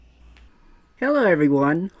Hello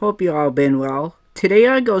everyone, hope you all been well. Today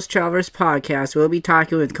on Ghost Travelers podcast we'll be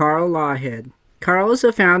talking with Carl Lawhead. Carl is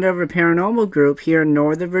the founder of a paranormal group here in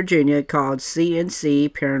Northern Virginia called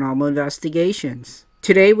CNC Paranormal Investigations.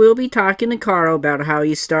 Today we'll be talking to Carl about how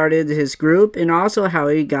he started his group and also how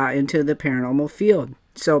he got into the paranormal field.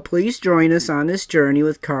 So please join us on this journey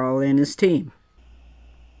with Carl and his team.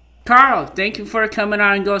 Carl, thank you for coming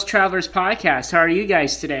on Ghost Travelers podcast. How are you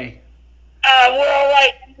guys today? We're all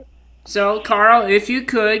right. So, Carl, if you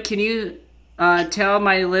could, can you tell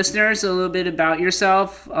my listeners a little bit about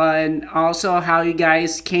yourself and also how you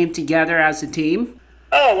guys came together as a team?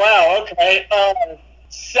 Oh, wow. Okay.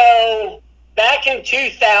 So back in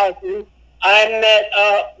 2000, I met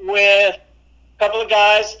up with a couple of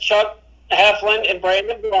guys, Chuck Heflin and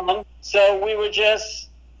Brandon Blum. So we were just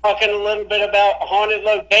talking a little bit about haunted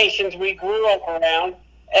locations we grew up around.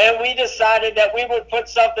 And we decided that we would put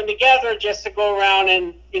something together just to go around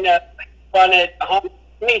and, run it haunted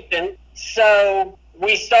location. So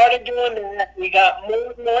we started doing that. We got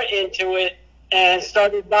more and more into it and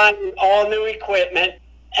started buying all new equipment.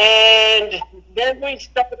 And then we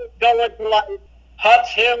started going to like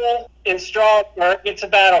Huts Hill in Strasburg, it's a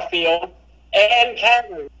battlefield, and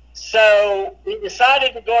Cameron. So we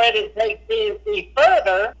decided to go ahead and take CNC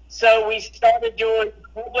further. So we started doing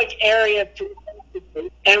public area tours,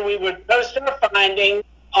 and we would post our findings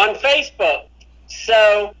on Facebook.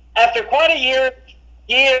 So after quite a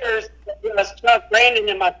years, Chuck, Brandon,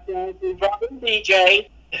 and myself, we brought in DJ,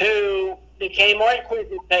 who became our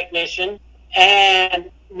equipment technician.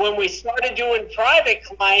 And when we started doing private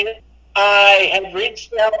clients, I had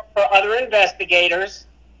reached out for other investigators,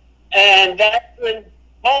 and that's when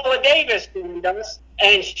Paula Davis joined us,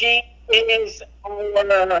 and she is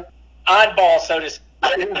our oddball, so to speak.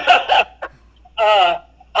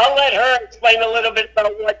 I'll let her explain a little bit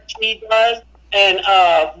about what she does, and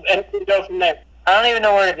we go from there. I don't even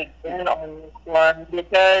know where to begin on this one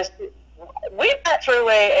because we met through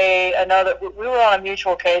another. We were on a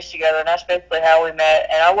mutual case together, and that's basically how we met.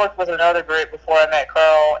 And I worked with another group before I met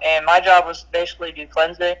Carl, and my job was basically do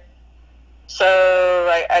cleansing. So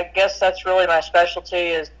I guess that's really my specialty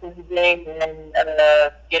is cleansing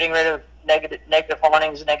and getting rid of negative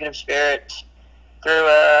hauntings, negative spirits through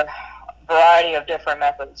a variety of different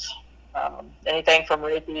methods. Anything from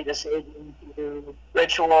Reiki to Satan to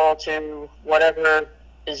ritual to whatever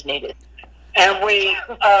is needed. And we,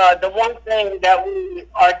 the one thing that we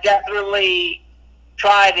are definitely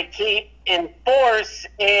trying to keep in force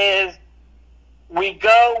is we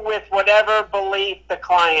go with whatever belief the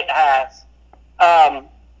client has.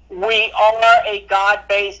 We are a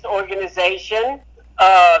God-based organization.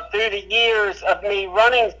 Through the years of me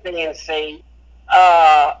running CNC,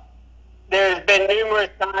 there's been numerous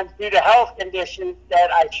times due to health conditions that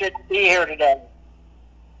I shouldn't be here today.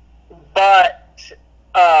 But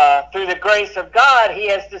through the grace of God, he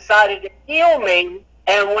has decided to heal me.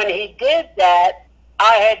 And when he did that,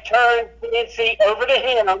 I had turned CNC over to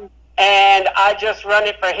him, and I just run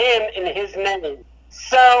it for him in his name.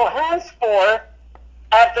 So henceforth,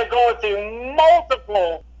 after going through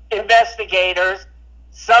multiple investigators,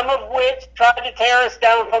 some of which tried to tear us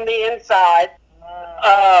down from the inside,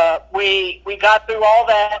 we got through all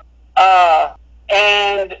that.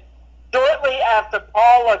 And shortly after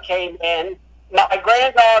Paula came in, my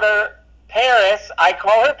granddaughter, Paris, I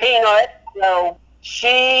call her Peanut, so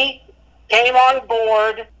she came on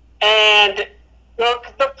board and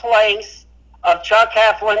took the place of Chuck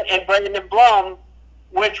Heflin and Brandon Blum,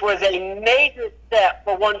 which was a major step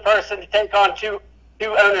for one person to take on two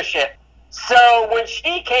ownership. So when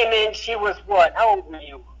she came in, she was what? How old were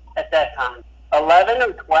you at that time? 11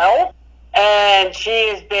 or 12? And she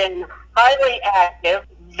has been highly active,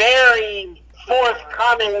 very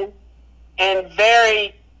forthcoming, and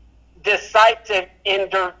very decisive in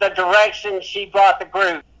the direction she brought the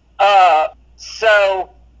group. So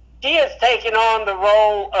she has taken on the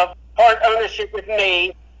role of part ownership with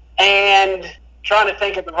me, and trying to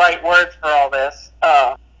think of the right words for all this.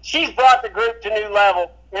 She's brought the group to new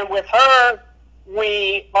levels, and with her,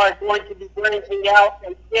 we are going to be branching out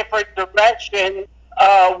in different directions,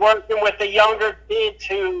 working with the younger kids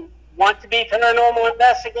who want to be paranormal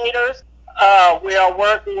investigators. We are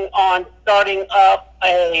working on starting up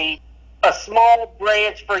a small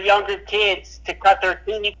branch for younger kids to cut their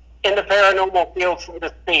teeth in the paranormal field, so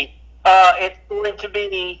to speak. It's going to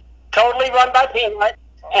be totally run by Peanut,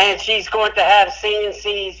 and she's going to have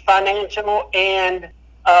CNC's financial and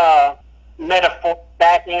metaphor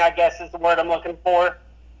backing, I guess is the word I'm looking for.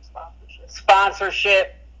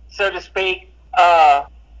 Sponsorship, so to speak.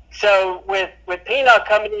 So with Peanut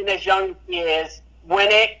coming in as young as he is, when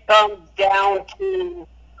it comes down to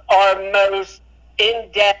our most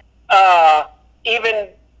in-depth, even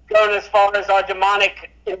going as far as our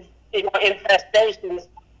demonic infestations,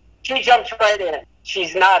 she jumps right in.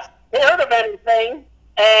 She's not scared of anything,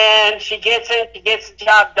 and she gets in, she gets the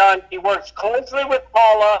job done. She works closely with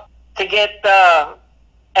Paula to get the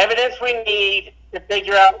evidence we need to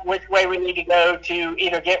figure out which way we need to go to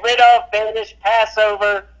either get rid of, banish, pass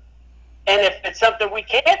over. And if it's something we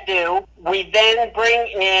can't do, we then bring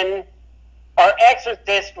in our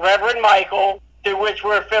exorcist, Reverend Michael, to which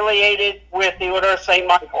we're affiliated with the Order of St.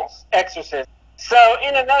 Michael's Exorcist. So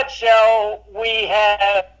in a nutshell, we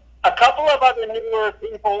have a couple of other newer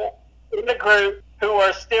people in the group who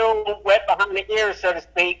are still wet behind the ears, so to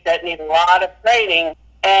speak, that need a lot of training,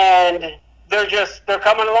 and they're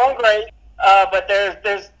coming along great. But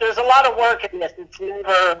there's a lot of work in this.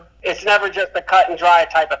 It's never just a cut and dry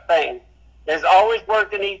type of thing. There's always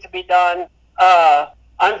work that needs to be done.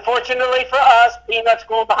 Unfortunately for us, Peanut's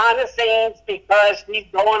going behind the scenes because he's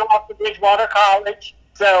going off to Bridgewater College.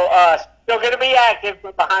 So still going to be active,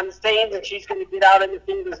 but behind the scenes, and she's going to get out in the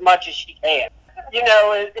field as much as she can. You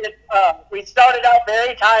know, we started out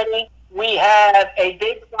very tiny. We have a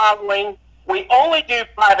big following. We only do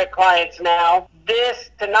private clients now. This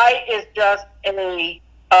tonight is just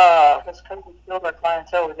because COVID killed our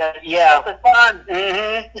clientele. We got something fun.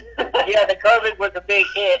 Mm-hmm. Yeah, the COVID was a big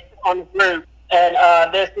hit on the group,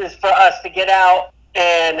 and this is for us to get out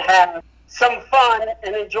and have some fun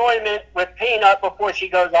and enjoyment with Peanut before she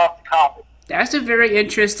goes off to college. That's a very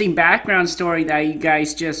interesting background story that you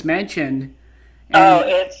guys just mentioned. And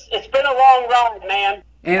it's been a long ride, man.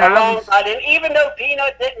 And even though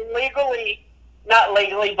Peanut didn't not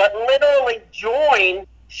legally, but literally join,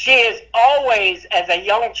 she has always, as a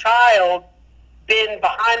young child, been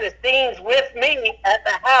behind the scenes with me at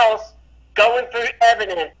the house, going through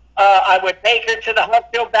evidence. I would take her to the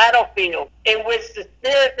Huckville battlefield, in which the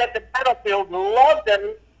spirits at the battlefield loved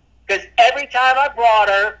them, because every time I brought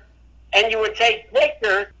her, and you would take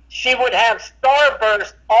pictures, she would have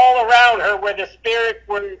starbursts all around her where the spirits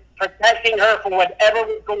were protecting her from whatever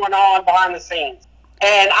was going on behind the scenes.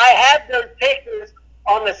 And I have those pictures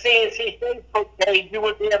on the CNC Facebook page. You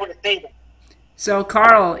would be able to see them. So,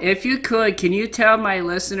 Carl, if you could, can you tell my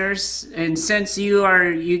listeners, and since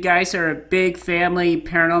you guys are big family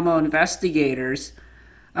paranormal investigators,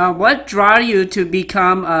 what draw you to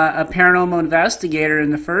become a paranormal investigator in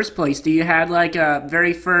the first place? Do you have like a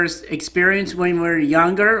very first experience when you were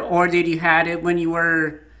younger, or did you had it when you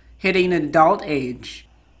were hitting adult age?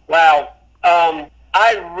 Wow.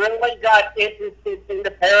 I really got interested in the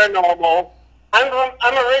paranormal.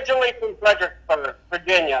 I'm originally from Fredericksburg,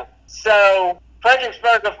 Virginia. So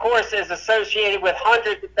Fredericksburg, of course, is associated with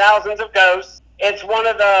hundreds of thousands of ghosts. It's one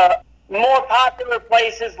of the more popular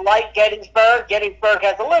places like Gettysburg. Gettysburg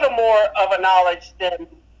has a little more of a knowledge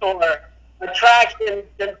or attraction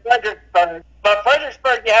than Fredericksburg. But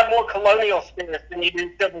Fredericksburg, you have more colonial spirits than you do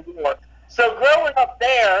Civil War. So growing up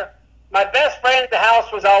there, my best friend's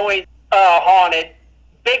house was always haunted,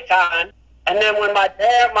 big time. And then when my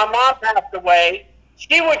mom passed away,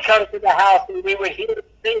 she would come to the house and we would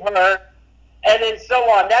see her, and then so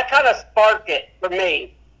on. That kind of sparked it for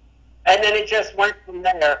me. And then it just went from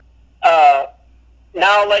there. Now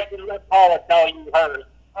I'll let Paula tell you hers.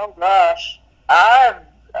 Oh gosh, I've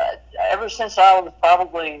ever since I was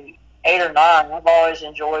probably 8 or 9, I've always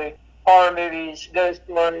enjoyed horror movies, ghost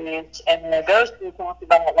stories, and the ghosts we talked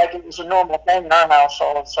about like it was a normal thing in our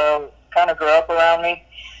household. So it kind of grew up around me.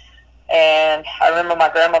 And I remember my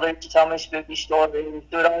grandmother used to tell me spooky stories.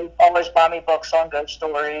 She would always buy me books on ghost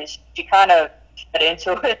stories. She kind of got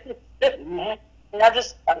into it. And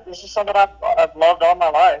this is something I've loved all my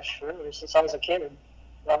life, really, since I was a kid.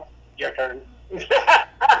 Well, your turn. Well,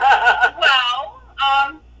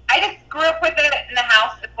 I just grew up with it in the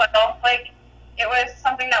house as well. Like, it was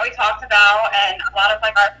something that we talked about, and a lot of,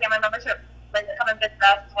 like, our family members would come and visit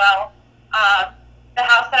us as well. The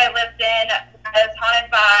house that I lived in was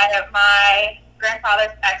haunted by my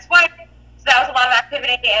grandfather's ex-wife, so that was a lot of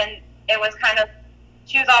activity, and it was kind of,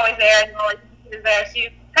 she was always there, and she was there. She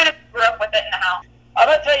kind of grew up with it in the house. I'm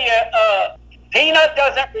going to tell you, Peanut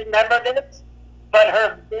doesn't remember this, but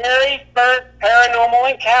her very first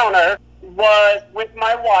paranormal encounter was with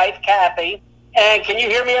my wife, Kathy. And can you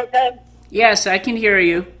hear me okay? Yes, I can hear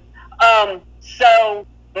you. So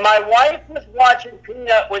my wife was watching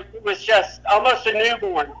Peanut when she was just almost a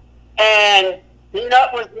newborn. And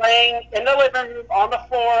Peanut was laying in the living room on the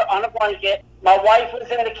floor on a blanket. My wife was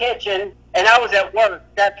in the kitchen, and I was at work.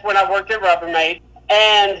 That's when I worked at Rubbermaid.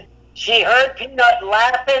 And she heard Peanut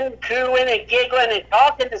laughing, cooing, and giggling, and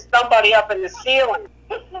talking to somebody up in the ceiling.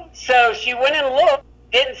 So she went and looked,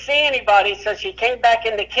 didn't see anybody, so she came back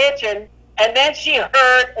in the kitchen, and then she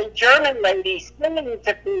heard a German lady singing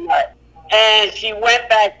to Peanut. And she went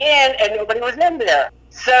back in, and nobody was in there.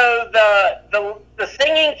 So the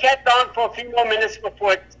singing kept on for a few more minutes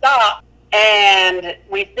before it stopped, and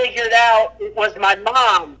we figured out it was my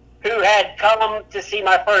mom who had come to see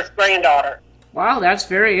my first granddaughter. Wow, that's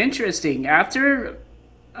very interesting. After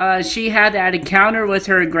she had that encounter with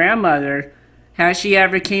her grandmother, has she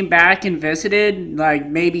ever came back and visited, like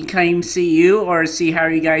maybe came see you or see how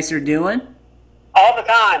you guys are doing? All the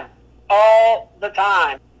time. All the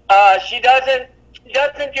time. She doesn't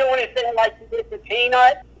do anything like she did with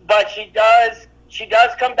Peanut, but she does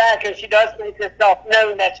come back, and she does make herself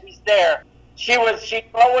known that she's there. She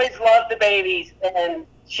always loved the babies, and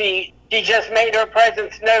she just made her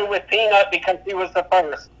presence known with Peanut because she was the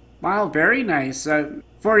first. Wow, very nice.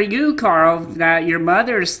 For you, Carl, that your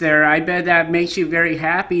mother's there, I bet that makes you very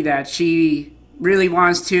happy that she really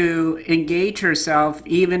wants to engage herself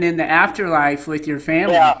even in the afterlife with your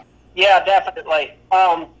family. Yeah, definitely.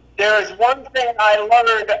 There is one thing I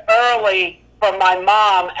learned early from my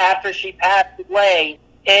mom after she passed away,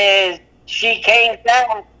 is she came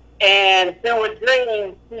down, and through a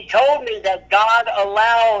dream, she told me that God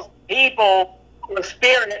allows people or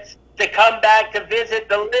spirits to come back to visit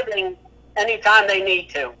the living anytime they need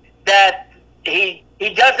to. That he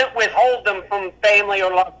doesn't withhold them from family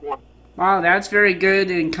or loved ones. Wow, that's very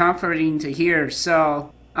good and comforting to hear.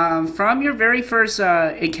 So, from your very first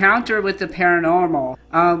encounter with the paranormal,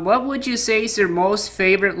 what would you say is your most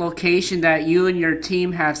favorite location that you and your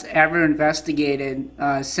team have ever investigated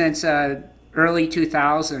since early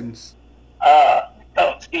 2000s?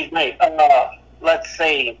 Excuse me. Let's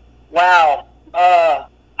see. Wow.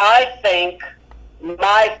 I think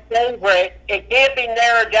my favorite, it can't be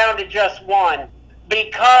narrowed down to just one,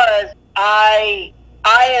 because I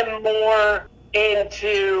am more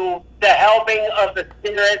into the helping of the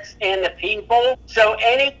spirits and the people. So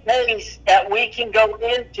any case that we can go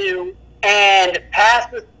into and pass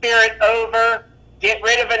the spirit over, get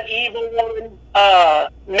rid of an evil one,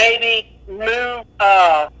 maybe move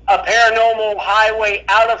a paranormal highway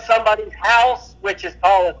out of somebody's house, which is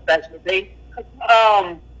called a specialty.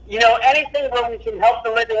 Anything where we can help the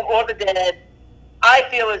living or the dead, I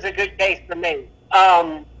feel is a good case for me.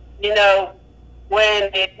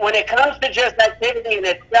 When it comes to just activity in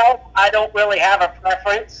itself, I don't really have a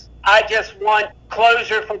preference. I just want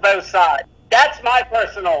closure from both sides. That's my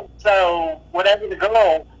personal. So whatever the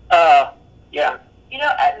goal, yeah.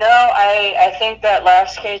 I think that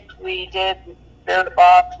last case we did with Spirit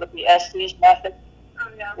Box with the Estes method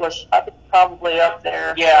was probably up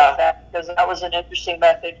there. Yeah. Because that was an interesting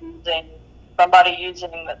method, using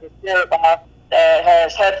the Spirit Box that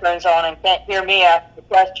has headphones on and can't hear me ask the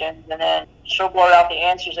questions, and then she'll blurt out the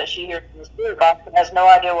answers that she hears from the Spirit Box but has no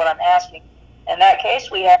idea what I'm asking. In that case,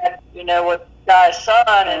 we had, with Guy's son,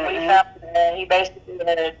 and we found that he basically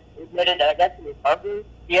had admitted that I guess he was ugly.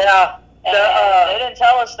 Yeah. And they didn't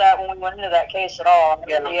tell us that when we went into that case at all.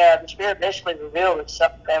 The Spirit basically revealed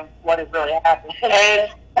itself and what had really happened.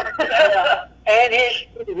 And he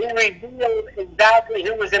revealed exactly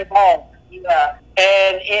who was involved. Yeah.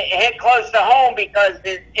 And it hit close to home because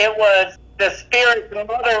it was the spirit's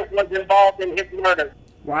mother was involved in his murder.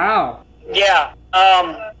 Wow. Yeah.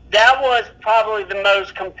 That was probably the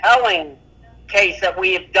most compelling case that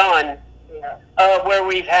we have done, where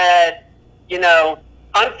we've had,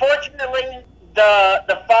 unfortunately,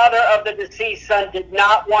 the father of the deceased son did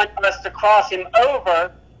not want us to cross him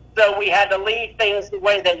over, so we had to leave things the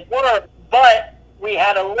way they were, but we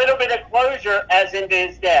had a little bit of closure as into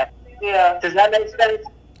his death. Yeah. Does that make sense?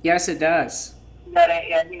 Yes, it does. You got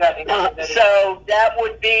it. So that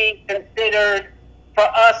would be considered for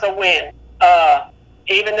us a win.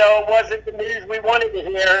 Even though it wasn't the news we wanted to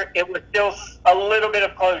hear, it was still a little bit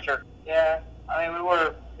of closure. Yeah. I mean, we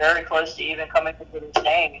were very close to even coming up with his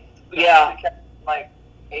name. Yeah. We kept,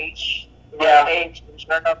 H. Yeah. H. And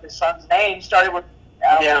sure enough, his son's name started with.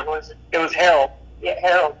 Yeah. It was Harold. Yeah,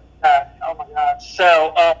 Harold. Oh my God.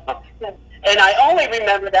 So, and I only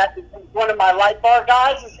remember that because one of my light bar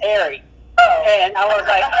guys is Harry. Oh. And I was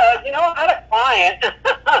like, I had a client.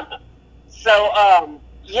 So,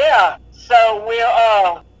 yeah. So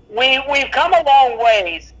we've come a long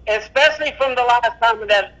ways, especially from the last time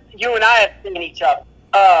that you and I have seen each other.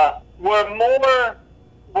 We're more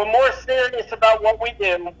serious about what we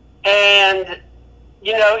do, and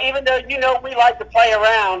even though we like to play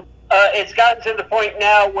around, it's gotten to the point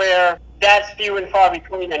now where that's few and far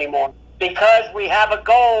between anymore, because we have a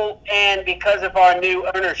goal and because of our new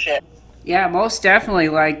ownership. Yeah, most definitely.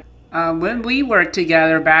 When we worked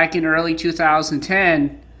together back in early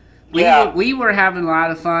 2010, we were having a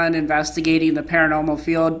lot of fun investigating the paranormal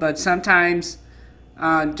field, but sometimes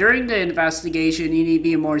during the investigation you need to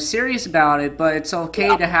be more serious about it, but it's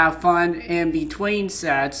okay to have fun in between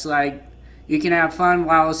sets. Like, you can have fun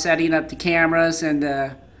while setting up the cameras and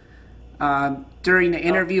during the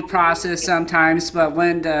interview process sometimes, but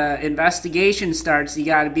when the investigation starts, you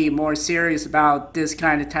got to be more serious about this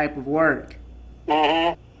kind of type of work.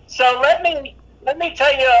 Mm-hmm. So let me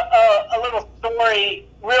tell you a little story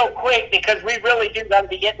real quick, because we really do got to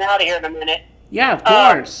be getting out of here in a minute. Yeah, of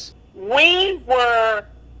course. We were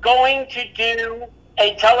going to do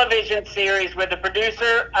a television series with the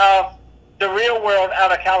producer of The Real World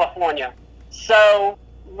out of California. So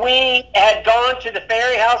we had gone to the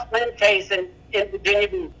Ferry House Plantation in Virginia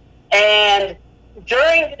Beach. And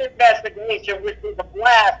during the investigation, which was a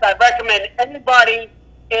blast, I recommend anybody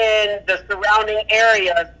in the surrounding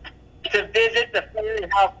areas to visit the Ferry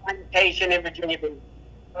House Plantation in Virginia Beach.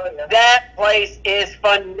 Oh, yeah. That place is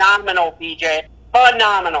phenomenal, BJ.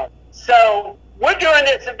 Phenomenal. So we're doing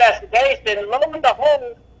this investigation. Lo and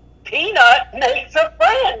behold, Peanut makes a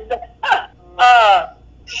friend.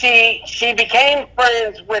 She became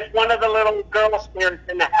friends with one of the little girl spirits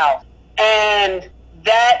in the house. And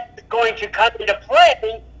that's going to come into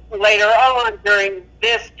play later on during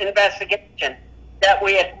this investigation that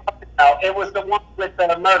we had talked about. It was the one with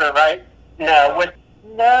the murder, right? No.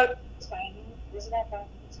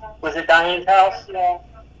 Was it Diane's house? Yeah.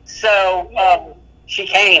 So she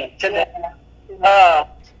came to the...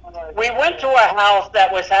 we went to a house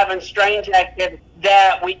that was having strange activity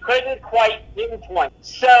that we couldn't quite pinpoint.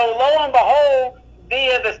 So lo and behold,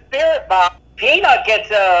 via the spirit box, Peanut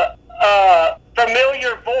gets a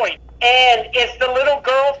familiar voice. And it's the little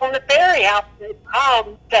girl from the Ferry House that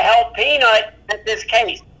come to help Peanut at this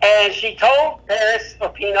case. And she told Paris, or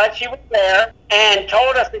Peanut, she was there, and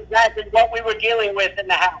told us exactly what we were dealing with in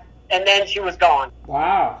the house. And then she was gone.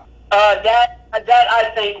 Wow. That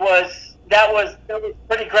I think was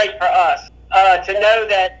pretty great for us to know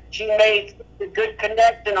that she made a good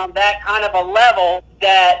connection on that kind of a level,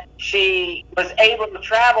 that she was able to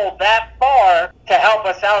travel that far to help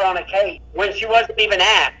us out on a case when she wasn't even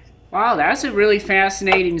asked. Wow, that's a really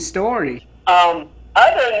fascinating story. Other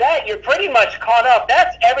than that, you're pretty much caught up.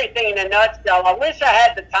 That's everything in a nutshell. I wish I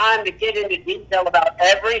had the time to get into detail about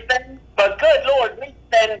everything, but good Lord, we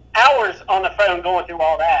spend hours on the phone going through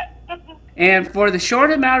all that. And for the short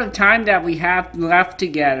amount of time that we have left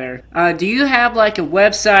together, do you have like a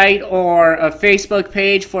website or a Facebook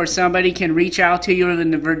page for somebody can reach out to you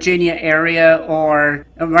in the Virginia area or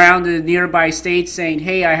around the nearby states saying,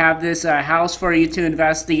 hey, I have this house for you to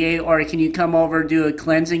investigate, or can you come over and do a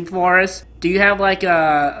cleansing for us? Do you have like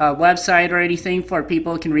a website or anything for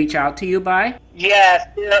people can reach out to you by? Yes,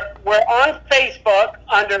 we're on Facebook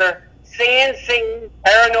under CNC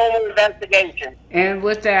Paranormal Investigation. And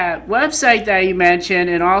with that website that you mentioned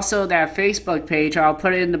and also that Facebook page, I'll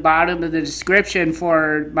put it in the bottom of the description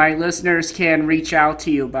for my listeners can reach out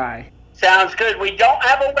to you by. Sounds good. We don't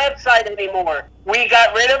have a website anymore. We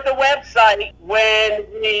got rid of the website when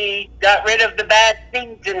we got rid of the bad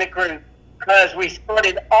seeds in the group, because we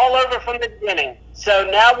started all over from the beginning. So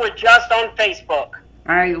now we're just on Facebook.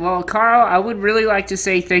 All right, well, Carl, I would really like to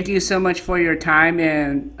say thank you so much for your time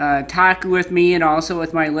and talking with me and also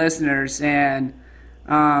with my listeners. And,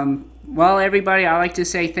 well, everybody, I'd like to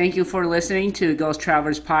say thank you for listening to Ghost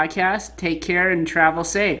Travelers Podcast. Take care and travel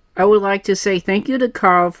safe. I would like to say thank you to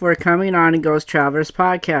Carl for coming on Ghost Travelers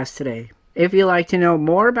Podcast today. If you'd like to know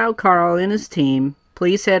more about Carl and his team,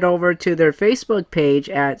 please head over to their Facebook page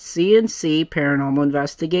at CNC Paranormal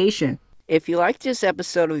Investigation. If you liked this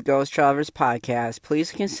episode of Ghost Travelers Podcast,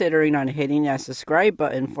 please consider hitting that subscribe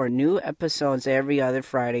button for new episodes every other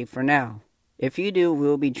Friday for now. If you do,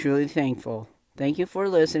 we'll be truly thankful. Thank you for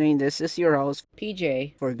listening. This is your host,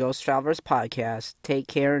 PJ, for Ghost Travelers Podcast. Take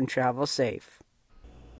care and travel safe.